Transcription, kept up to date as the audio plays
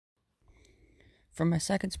For my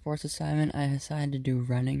second sports assignment, I decided to do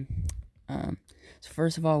running. So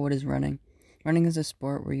first of all, what is running? Running is a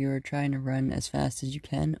sport where you are trying to run as fast as you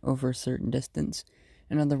can over a certain distance.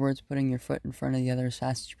 In other words, putting your foot in front of the other as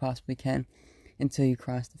fast as you possibly can until you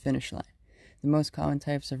cross the finish line. The most common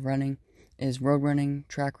types of running is road running,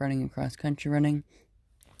 track running, and cross-country running.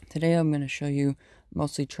 Today I'm going to show you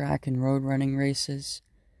mostly track and road running races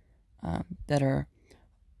that are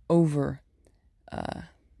over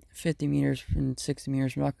 50 meters and 60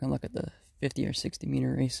 meters. We're not going to look at the 50 or 60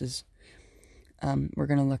 meter races. We're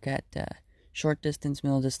going to look at short distance,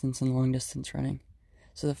 middle distance, and long distance running.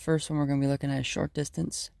 So the first one we're going to be looking at is short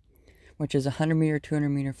distance, which is 100 meter, 200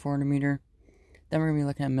 meter, 400 meter. Then we're going to be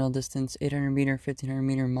looking at middle distance, 800 meter, 1500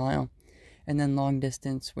 meter, mile. And then long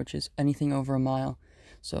distance, which is anything over a mile.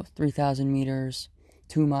 So 3,000 meters,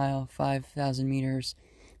 2 mile, 5,000 meters,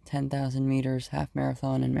 10,000 meters, half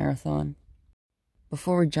marathon, and marathon.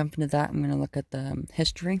 Before we jump into that, I'm going to look at the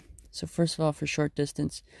history. So first of all, for short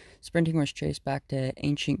distance, sprinting was traced back to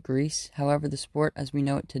ancient Greece. However, the sport as we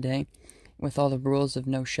know it today, with all the rules of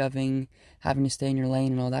no shoving, having to stay in your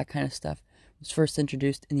lane, and all that kind of stuff, was first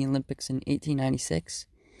introduced in the Olympics in 1896.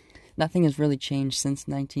 Nothing has really changed since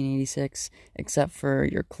 1986, except for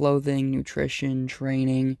your clothing, nutrition,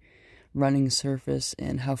 training, running surface,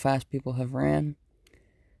 and how fast people have ran.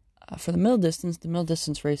 For the middle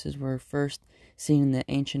distance races were first seen in the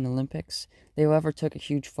ancient Olympics. They, however, took a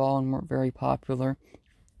huge fall and weren't very popular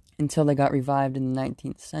until they got revived in the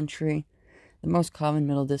 19th century. The most common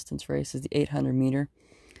middle distance race is the 800 meter,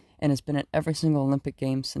 and has been at every single Olympic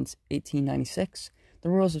Games since 1896. The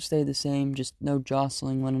rules have stayed the same, just no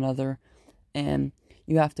jostling one another, and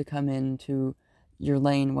you have to come into your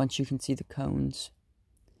lane once you can see the cones.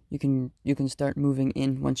 You can start moving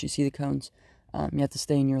in once you see the cones. You have to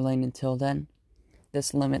stay in your lane until then.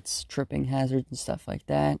 This limits tripping hazards and stuff like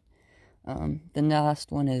that. The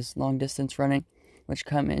last one is long distance running, which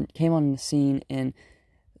came on the scene in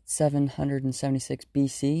 776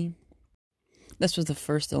 BC. This was the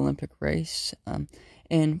first Olympic race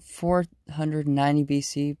in 490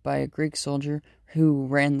 BC by a Greek soldier who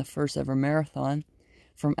ran the first ever marathon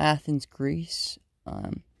from Athens, Greece.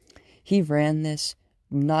 He ran this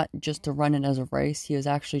not just to run it as a race. He was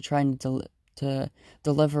actually trying to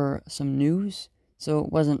deliver some news. So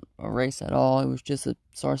it wasn't a race at all. It was just a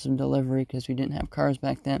source of delivery because we didn't have cars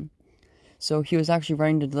back then. So he was actually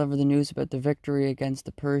running to deliver the news about the victory against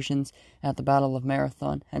the Persians at the Battle of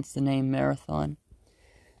Marathon, hence the name Marathon.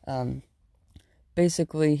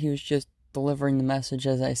 Basically, he was just delivering the message,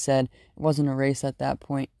 as I said. It wasn't a race at that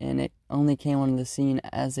point, and it only came onto the scene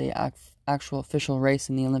as a actual official race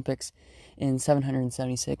in the Olympics in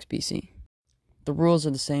 776 BC. The rules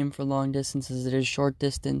are the same for long distance as it is short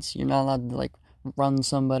distance. You're not allowed to run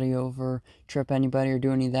somebody over, trip anybody, or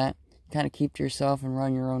do any of that. You kind of keep to yourself and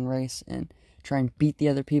run your own race and try and beat the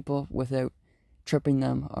other people without tripping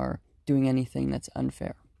them or doing anything that's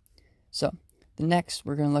unfair. So, the next,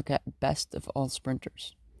 we're going to look at best of all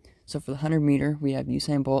sprinters. So for the 100 meter, we have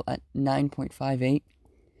Usain Bolt at 9.58.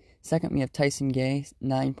 Second, we have Tyson Gay,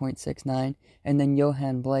 9.69. And then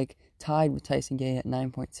Johan Blake tied with Tyson Gay at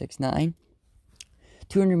 9.69.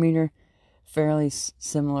 200 meter, fairly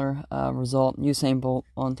similar result. Usain Bolt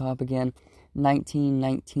on top again,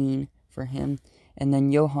 19.19 for him. And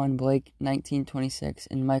then Johan Blake, 19.26.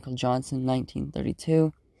 And Michael Johnson,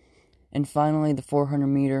 19.32. And finally, the 400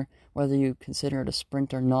 meter, whether you consider it a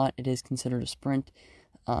sprint or not, it is considered a sprint.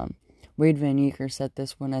 Wade Van Niekerk set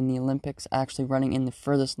this one in the Olympics, actually running in the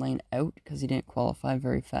furthest lane out because he didn't qualify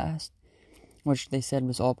very fast, which they said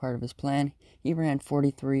was all part of his plan. He ran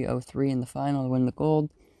 43.03 in the final to win the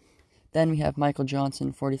gold. Then we have Michael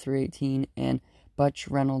Johnson, 43.18, and Butch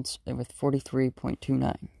Reynolds with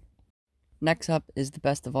 43.29. Next up is the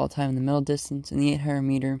best of all time in the middle distance. In the 800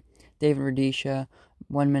 meter, David Rudisha,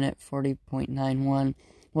 1 minute 40.91.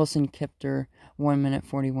 Wilson Kipter, 1 minute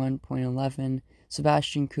 41.11.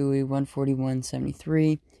 Sebastian Coue,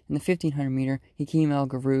 141.73. In the 1500 meter, Hakeem El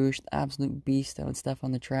Garouche, the absolute beast that would step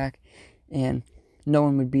on the track, and no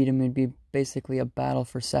one would beat him. It would be basically a battle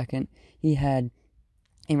for second. He had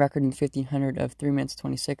a record in the 1500 of 3 minutes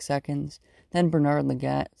 26 seconds. Then Bernard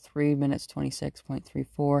Lagat, 3 minutes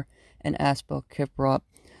 26.34. And Aspel Kiprop,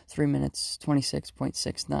 3 minutes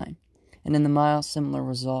 26.69. And in the mile, similar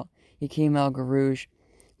result. Hakeem El Garouche,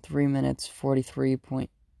 3 minutes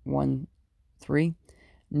 43.13.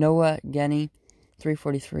 Noah Geni,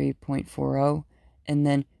 3:43.40. And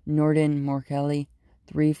then Nordin Morkelli,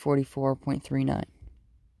 3:44.39.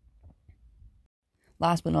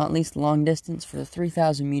 Last but not least, long distance. For the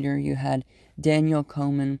 3,000 meter, you had Daniel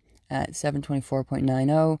Komen at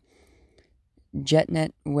 7:24.90.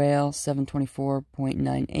 Jetnet Whale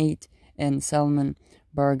 724.98, and Salman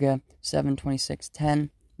Barga 726.10.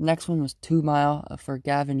 Next one was 2 Mile for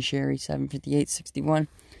Gavin Sherry 758.61.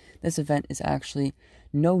 This event is actually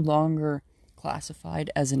no longer classified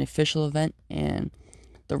as an official event, and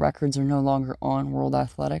the records are no longer on World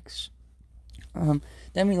Athletics.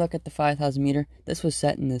 Then we look at the 5,000 meter. This was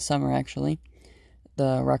set in the summer, actually.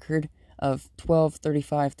 The record of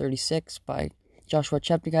 12:35.36 by Joshua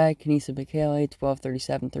Cheptegei, Kenenisa Bekele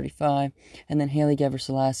 12:37.35, and then Haile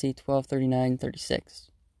Gebrselassie 12:39.36.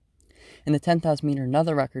 In the 10,000 meter,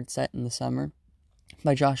 another record set in the summer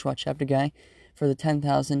by Joshua Cheptegei. For the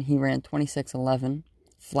 10,000, he ran 26:11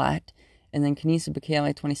 flat, and then Kenenisa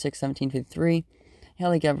Bekele 26:17.53,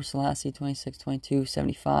 Haile Gebrselassie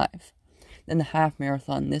 26:22.75. Then the half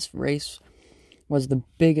marathon. This race was the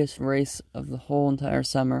biggest race of the whole entire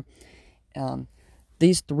summer.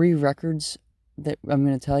 These three records that I'm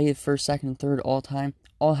going to tell you, first, second, and third all time,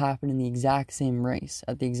 all happened in the exact same race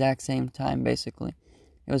at the exact same time, basically.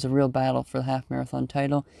 It was a real battle for the half marathon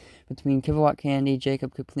title between Kipawat Candy,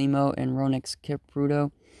 Jacob Kiplimo, and Ronix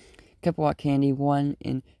Kipruto. Kipawat Candy won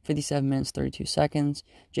in 57 minutes 32 seconds,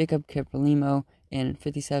 Jacob Kiplimo in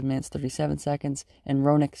 57 minutes 37 seconds, and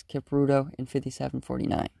Ronix Kipruto in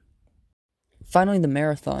 57:49. Finally, the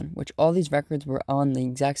marathon, which all these records were on the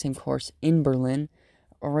exact same course in Berlin.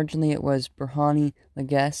 Originally, it was Berhane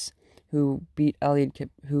Lages who beat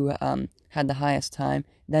who had the highest time,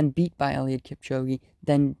 then beat by Eliud Kipchoge.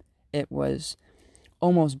 Then it was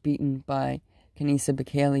almost beaten by Kenenisa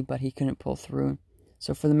Bekele, but he couldn't pull through.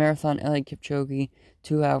 So for the marathon, Eliud Kipchoge,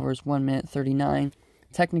 2 hours, 1 minute, 39.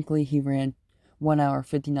 Technically, he ran 1 hour,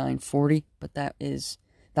 59:40, but that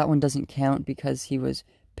one doesn't count because he was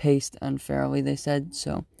paced unfairly, they said.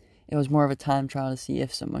 So it was more of a time trial to see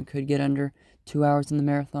if someone could get under 2 hours in the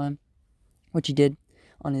marathon, which he did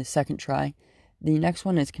on his second try. The next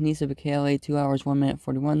one is Kenenisa Bekele, 2 hours, 1 minute,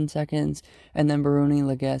 41 seconds, and then Berhane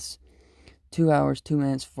Lages, 2 hours, 2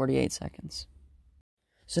 minutes, 48 seconds.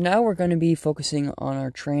 So now we're going to be focusing on our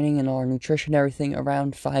training and our nutrition, everything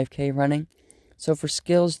around 5K running. So for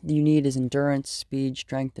skills, you need is endurance, speed,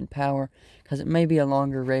 strength, and power, because it may be a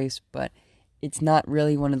longer race, but it's not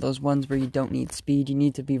really one of those ones where you don't need speed. You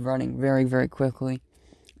need to be running very, very quickly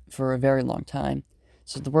for a very long time.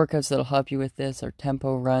 So the workouts that'll help you with this are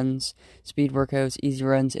tempo runs, speed workouts, easy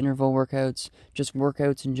runs, interval workouts, just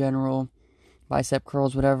workouts in general, bicep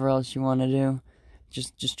curls, whatever else you want to do.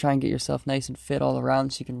 Just try and get yourself nice and fit all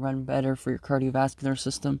around so you can run better for your cardiovascular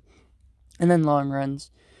system. And then long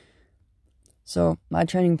runs. So my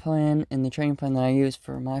training plan and the training plan that I use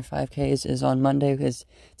for my 5Ks is on Monday is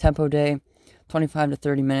tempo day, 25 to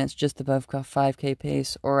 30 minutes, just above 5K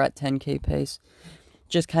pace or at 10K pace.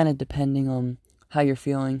 Just kind of depending on how you're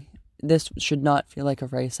feeling. This should not feel like a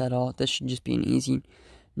race at all. This should just be an easy,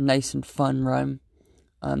 nice and fun run.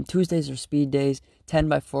 Tuesdays are speed days, 10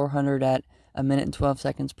 by 400 at 1 minute and 12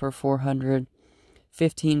 seconds per 400,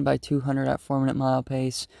 15 by 200 at 4 minute mile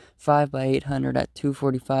pace, 5 by 800 at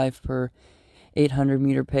 245 per 800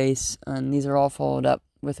 meter pace. And these are all followed up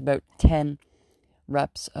with about 10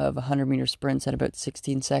 reps of 100 meter sprints at about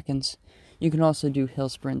 16 seconds. You can also do hill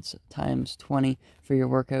sprints times 20 for your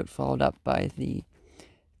workout, followed up by the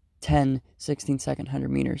 10 16-second 100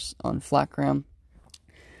 meters on flat ground.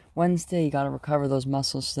 Wednesday, you got to recover those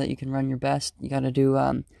muscles so that you can run your best. You got to do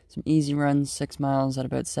some easy runs, 6 miles at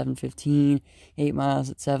about 7:15, 8 miles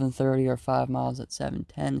at 7:30, or 5 miles at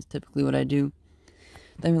 7:10 is typically what I do.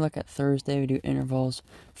 Then we look at Thursday, we do intervals,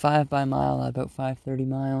 5 by mile at about 5:30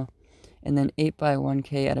 mile, and then 8 by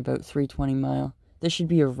 1K at about 3:20 mile. This should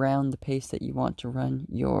be around the pace that you want to run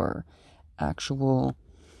your actual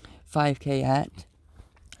 5K at.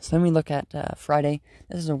 So then we look at Friday.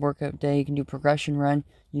 This is a workout day. You can do progression run.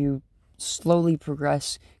 You slowly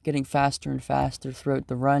progress, getting faster and faster throughout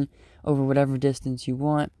the run over whatever distance you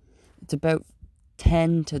want. It's about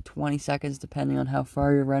 10 to 20 seconds, depending on how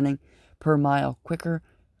far you're running, per mile quicker.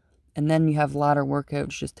 And then you have ladder workouts,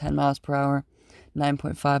 just 10 miles per hour,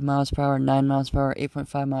 9.5 miles per hour, 9 miles per hour,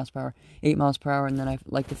 8.5 miles per hour, 8 miles per hour, and then I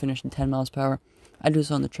like to finish in 10 miles per hour. I do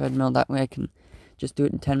this on the treadmill. That way I can just do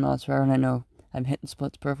it in 10 miles per hour, and I know I'm hitting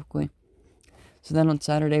splits perfectly. So then on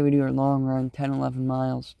Saturday, we do our long run, 10, 11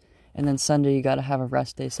 miles. And then Sunday, you got to have a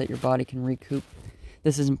rest day so that your body can recoup.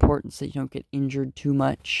 This is important so that you don't get injured too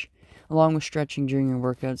much. Along with stretching during your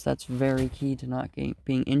workouts, that's very key to not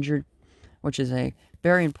being injured, which is a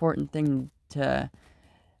very important thing to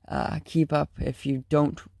keep up. If you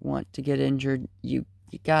don't want to get injured, you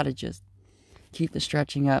got to just keep the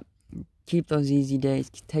stretching up, keep those easy days,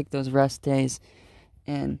 take those rest days,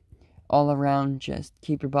 and all around just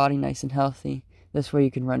keep your body nice and healthy. This way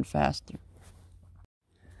you can run faster.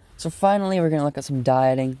 So finally, we're going to look at some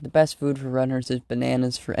dieting. The best food for runners is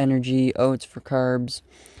bananas for energy, oats for carbs,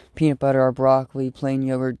 peanut butter or broccoli, plain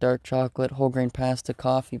yogurt, dark chocolate, whole grain pasta,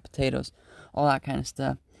 coffee, potatoes, all that kind of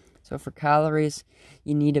stuff. So for calories,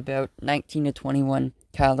 you need about 19 to 21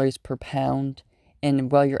 calories per pound.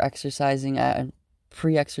 And while you're exercising, at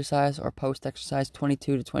pre-exercise or post-exercise,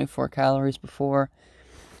 22 to 24 calories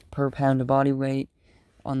per pound of body weight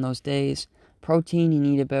on those days. Protein, you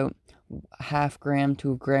need about half gram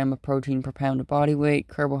to a gram of protein per pound of body weight.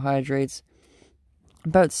 Carbohydrates,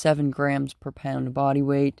 about 7 grams per pound of body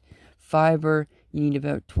weight. Fiber, you need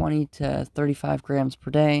about 20 to 35 grams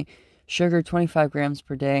per day. Sugar, 25 grams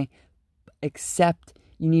per day, except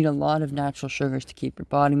you need a lot of natural sugars to keep your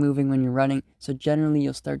body moving when you're running. So generally,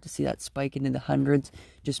 you'll start to see that spike into the hundreds.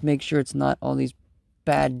 Just make sure it's not all these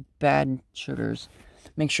bad sugars.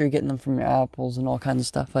 Make sure you're getting them from your apples and all kinds of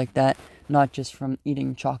stuff like that, not just from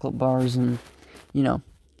eating chocolate bars and,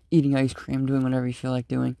 eating ice cream, doing whatever you feel like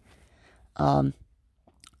doing. So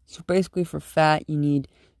basically for fat, you need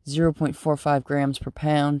 0.45 grams per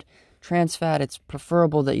pound. Trans fat, it's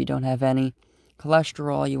preferable that you don't have any.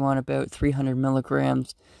 Cholesterol, you want about 300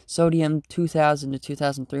 milligrams. Sodium, 2,000 to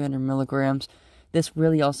 2,300 milligrams. This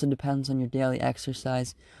really also depends on your daily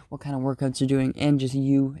exercise, what kind of workouts you're doing, and just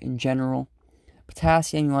you in general.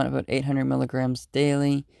 Potassium, you want about 800 milligrams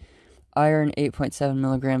daily. Iron, 8.7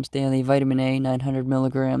 milligrams daily. Vitamin A, 900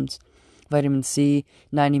 milligrams. Vitamin C,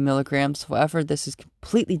 90 milligrams. However, this is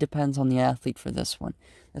completely depends on the athlete for this one.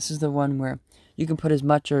 This is the one where you can put as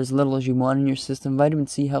much or as little as you want in your system. Vitamin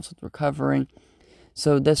C helps with recovering,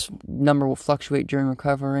 so this number will fluctuate during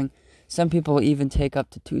recovering. Some people will even take up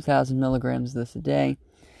to 2,000 milligrams of this a day.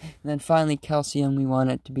 And then finally, calcium, we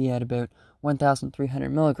want it to be at about 1,300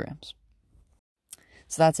 milligrams.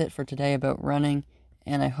 So that's it for today about running,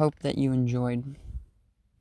 and I hope that you enjoyed.